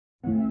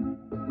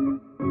Hello,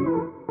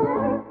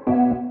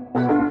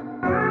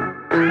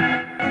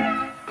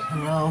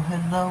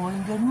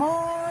 and good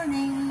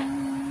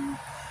morning.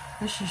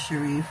 This is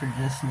Cherie for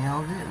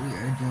Just.nailedit. We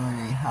are doing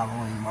a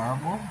Halloween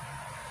marble. A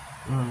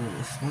little bit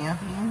of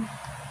stamping.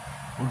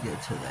 We'll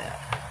get to that.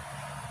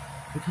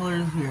 The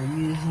colors we are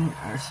using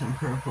are some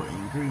purple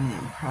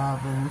ingredient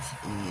Province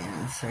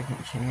and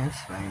Second Chance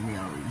by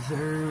Nail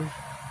Reserve.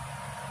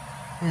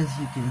 As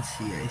you can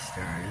see, I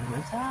started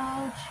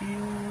without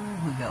you.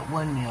 We got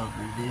one nail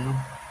to do,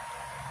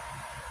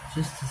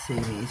 just to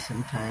save me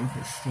some time,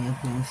 because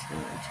stamping's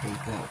going to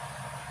take up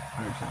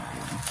our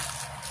time.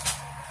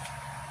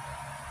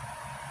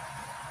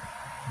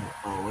 It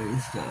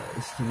always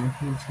does.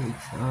 Stamping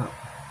takes up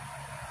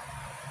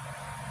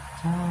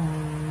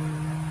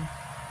time.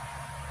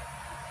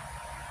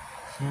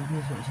 Stamping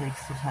is what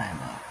takes the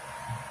time up.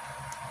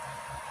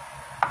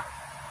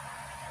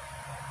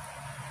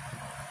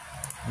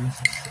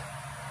 This is,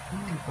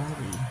 oh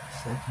buddy,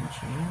 Second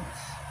Chance.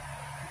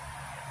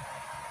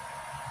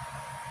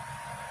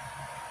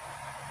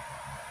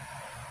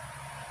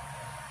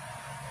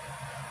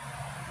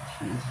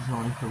 This is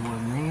only for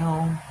one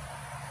nail.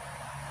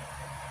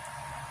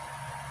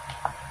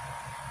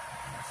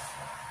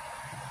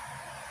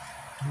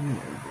 We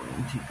are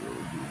going to go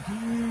do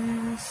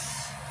this.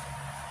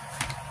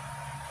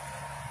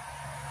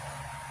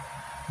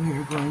 We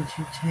are going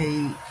to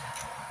take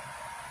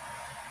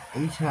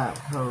a top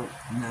coat,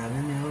 not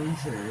a Nail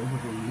Reserve.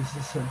 We're going to use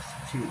a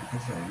substitute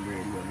because I'm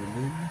very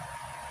limited.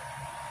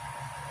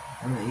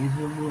 I'm not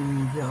using a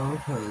blooming gel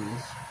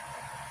because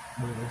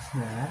it's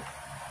not.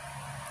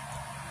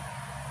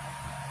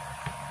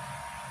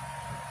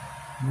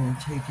 I'm going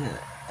to take an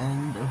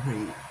end of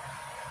a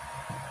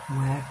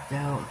whacked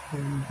out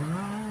thin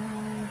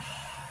brush.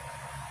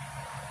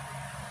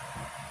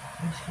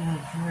 I'm just going to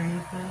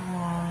drape it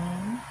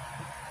along.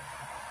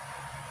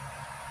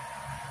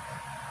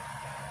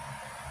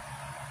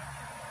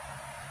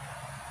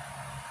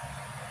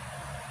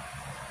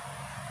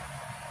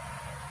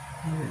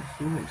 Let it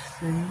do its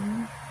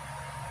thing.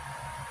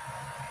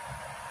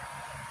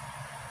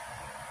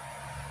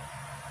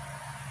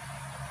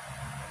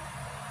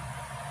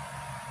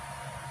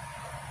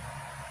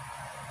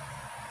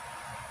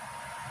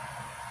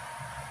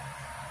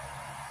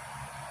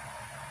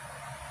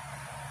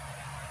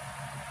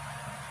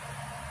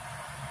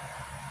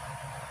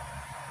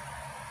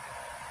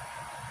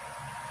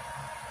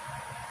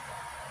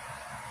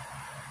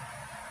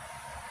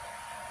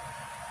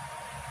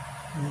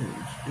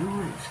 Let's do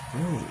its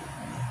thing.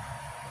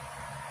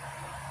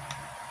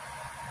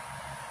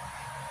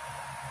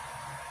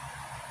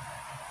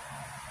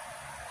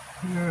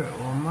 Here it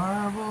will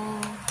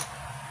marble.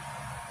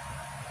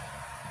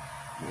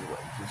 We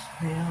wipe this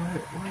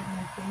palette. Where'd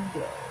my thing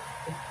go?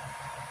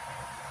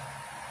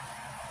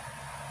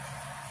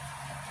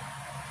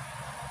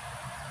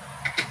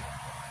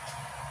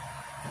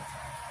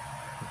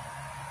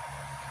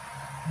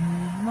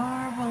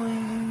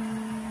 Marbling.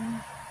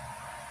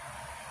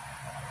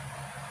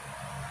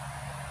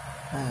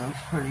 That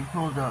looks pretty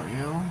cool, don't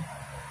you?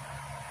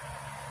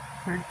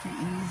 Pretty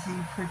easy,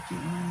 pretty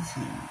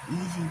easy.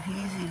 Easy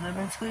peasy,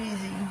 lemon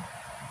squeezy.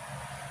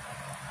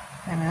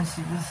 I'm going to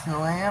stick this in the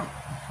lamp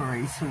for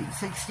a sweet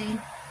 60.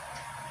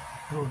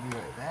 We'll be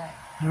right back.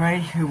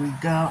 Alright, here we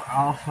go.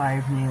 All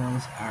 5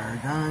 nails are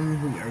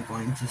done. We are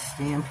going to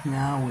stamp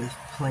now with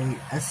plate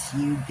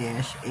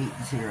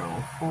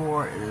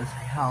SU-804. It is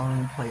a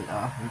Halloween plate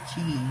off of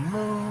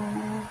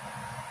Temu.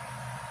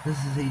 This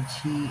is a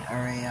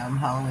TRAM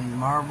Halloween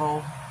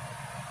marble.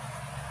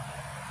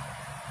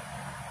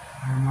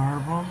 Our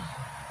marbles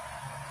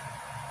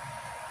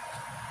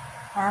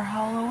are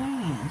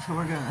Halloween, so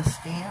we're going to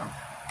stamp.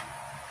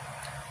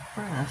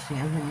 We're going to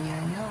stamp in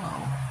neon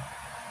yellow. I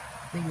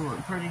think it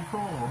look pretty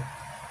cool.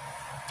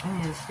 I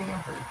need a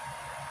stamper.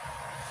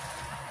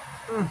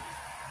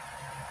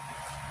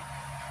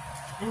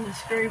 And a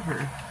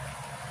scraper.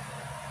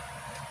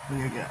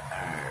 We got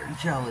our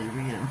Jelly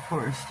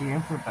Reinforced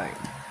Stamper by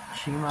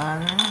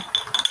Modern.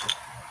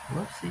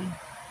 Whoopsie.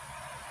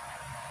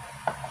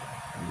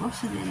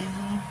 Whoopsie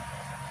daisy.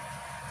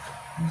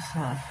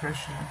 Let's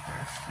freshen up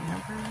our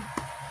stamper.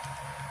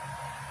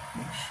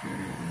 Make sure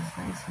it is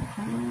nice and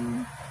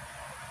clean.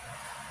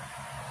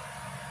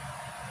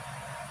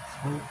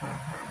 Swipe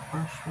up our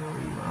brush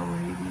really well,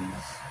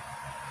 ladies.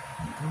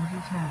 And go to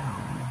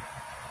town.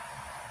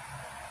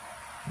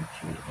 Get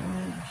your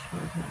image.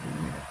 Look at the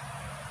image.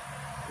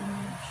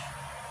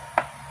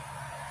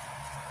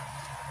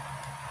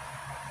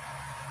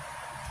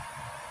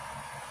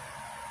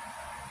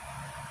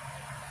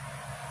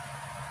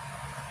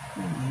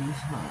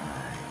 Use my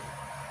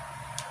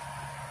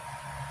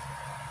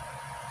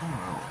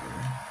roller.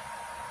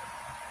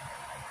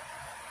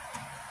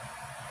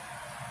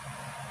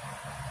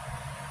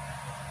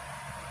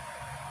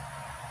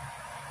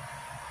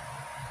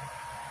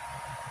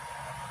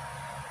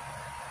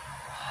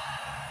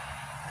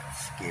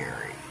 That's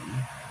scary.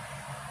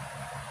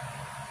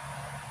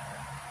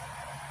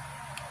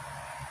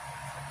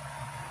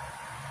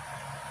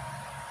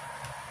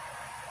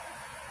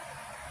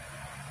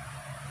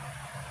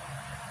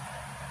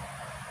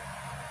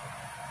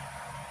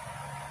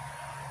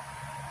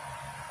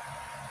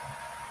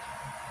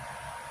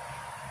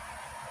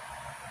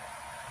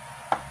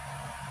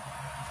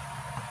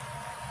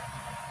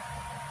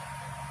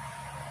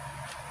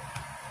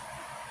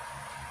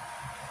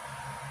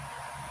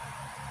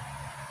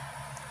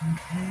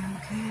 Okay.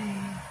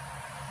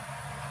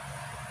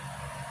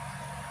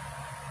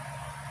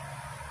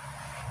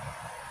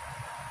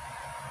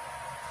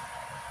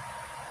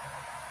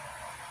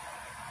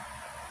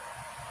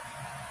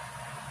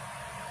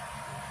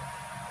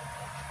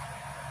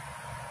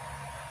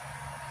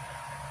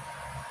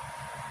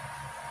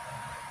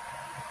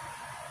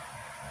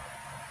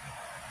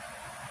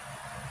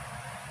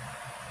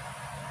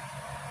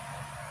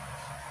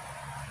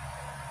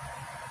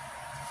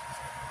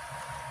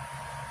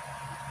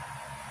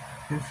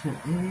 There's some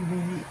itty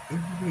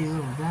bitty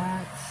little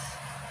dots.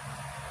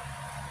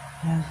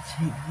 Have to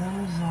take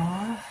those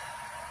off.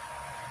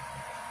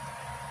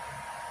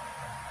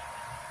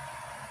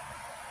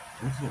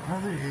 There's some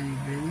other itty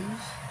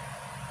bitties.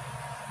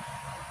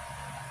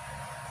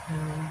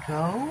 There we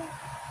go.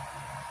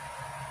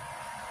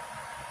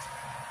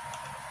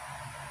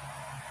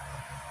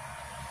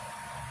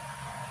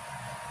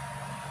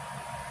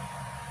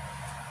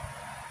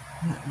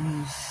 Let me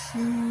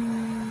see.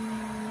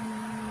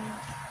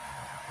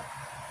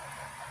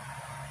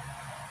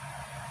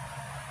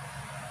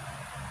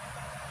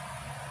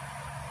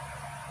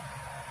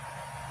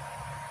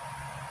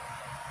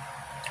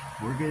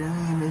 We're getting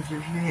the image if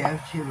you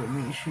have to, but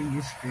make sure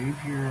you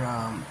scrape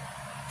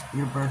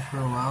your brush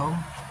real well.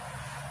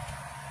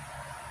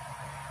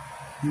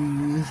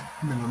 Use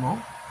minimal.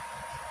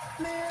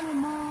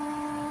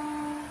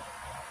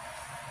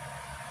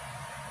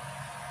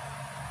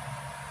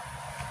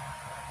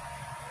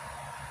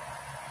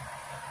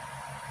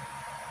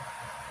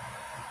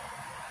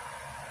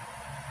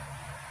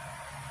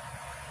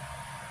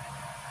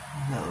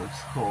 That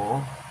looks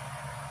cool.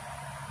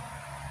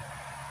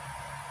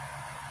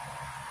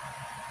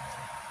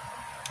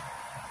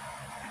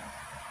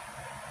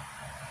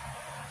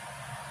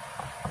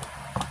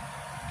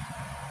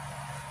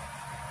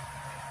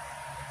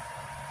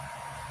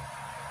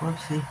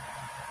 Whoopsie.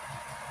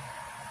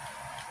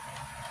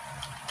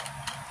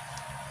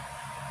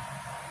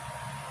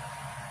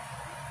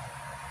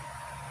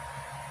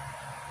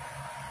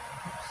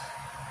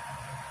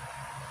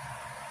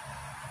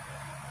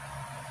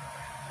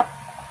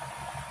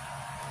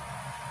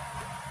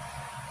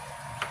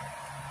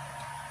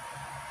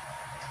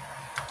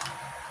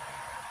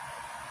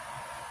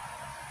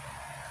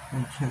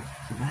 And check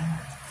the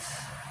backs.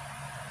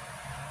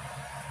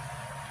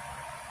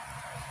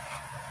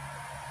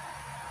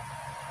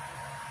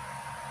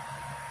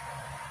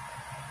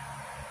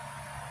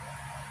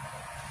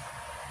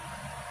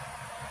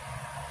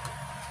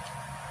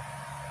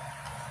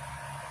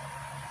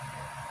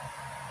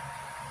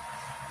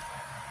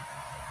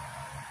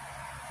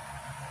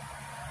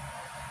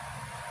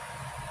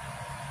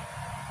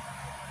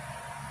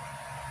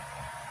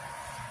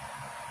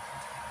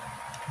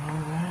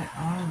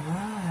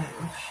 Alright.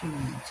 What should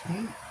we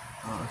take?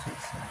 Oh, I'll take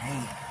some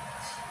hands.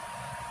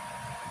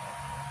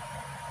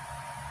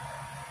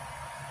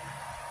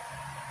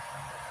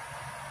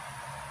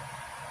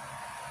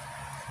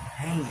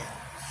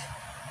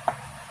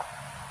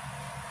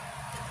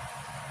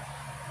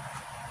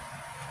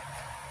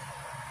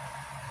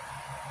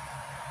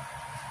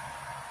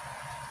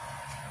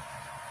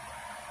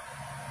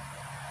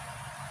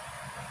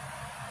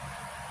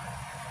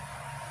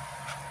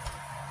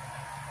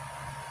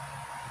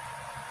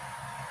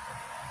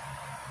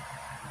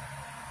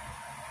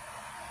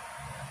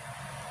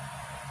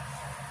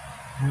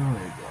 There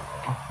we go.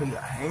 We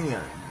got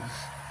hands.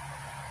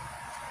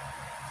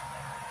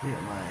 We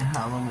got my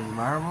Halloween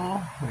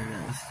marble. We're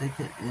gonna stick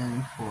it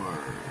in for.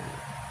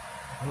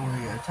 Oh,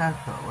 we got top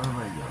coat. What am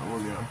I doing?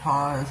 We're gonna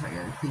pause. I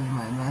gotta clean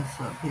my mess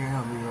up here.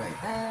 I'll be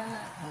right back.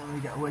 And we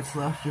got what's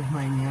left of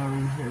my nail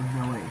reserve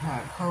no white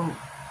top coat.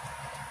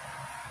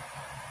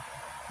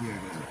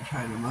 We're gonna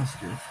try to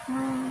muster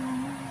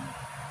through.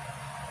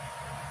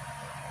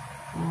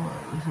 Oh,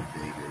 it was a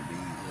bigger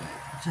bee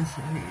that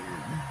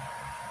dissipated.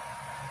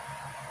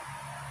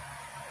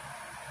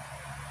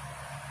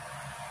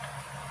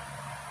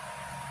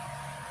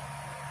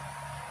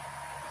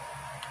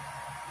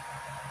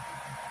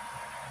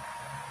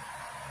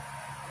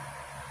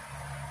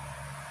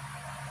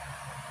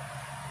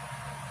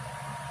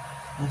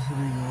 This will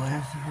be the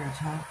last of her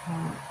top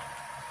coat.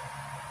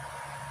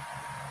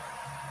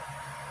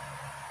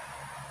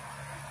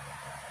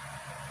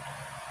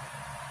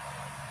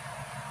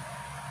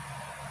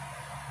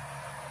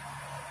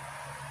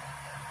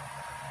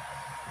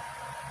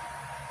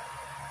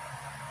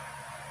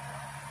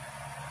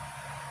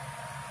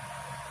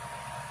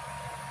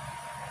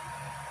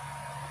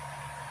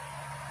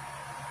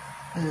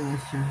 And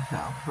this turns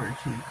out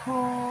pretty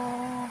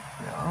cool.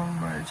 The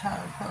ombre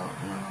top coat,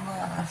 real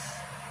nice.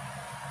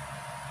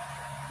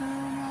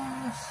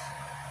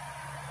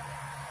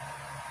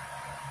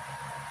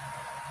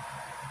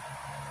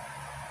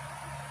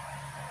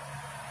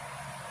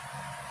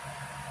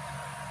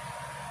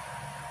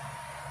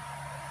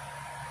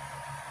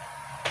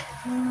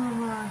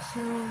 So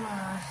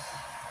nice.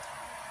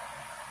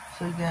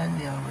 So again,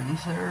 the already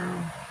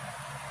served.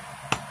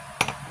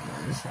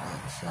 And this on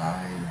the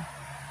side.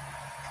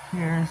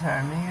 Here's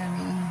our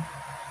Manny.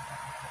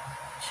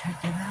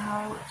 Check it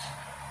out.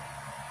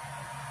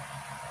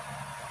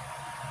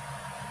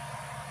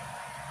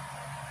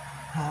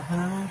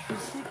 Happening for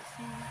 60.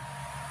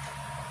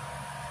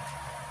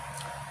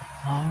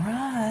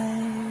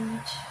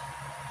 Alright.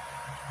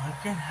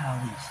 Look at how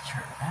these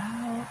turn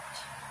out.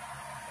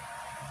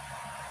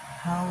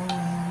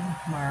 Halloween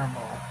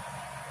marble.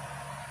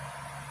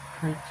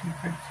 Pretty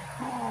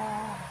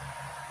cool.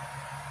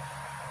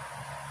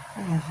 I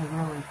think this is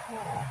really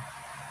cool.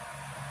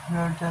 I've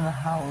never done a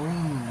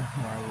Halloween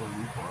marble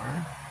before.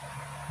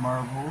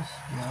 Marbles,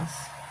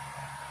 yes.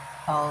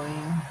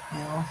 Halloween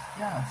nails,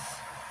 yes.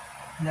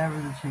 Never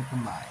the two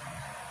combined.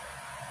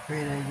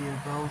 Great idea,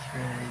 girls,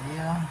 great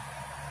idea.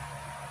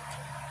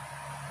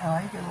 I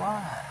like it a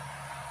lot.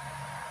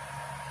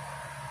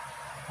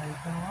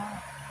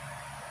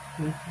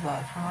 Food for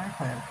thought for my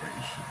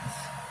collaborations.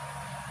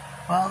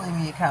 Well, leave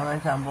me a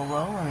comment down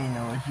below. Let me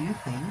know what you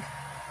think.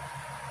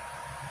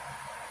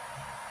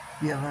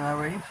 If you haven't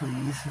already,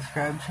 please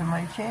subscribe to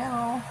my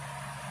channel.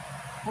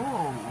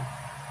 Whoa.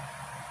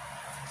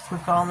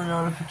 Click on the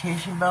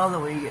notification bell, that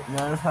way you get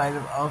notified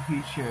of all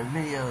future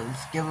videos,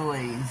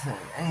 giveaways, and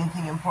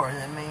anything important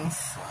that may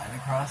slide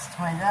across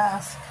to my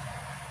desk.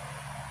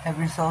 Have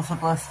yourselves a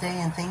blessed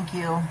day, and thank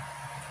you.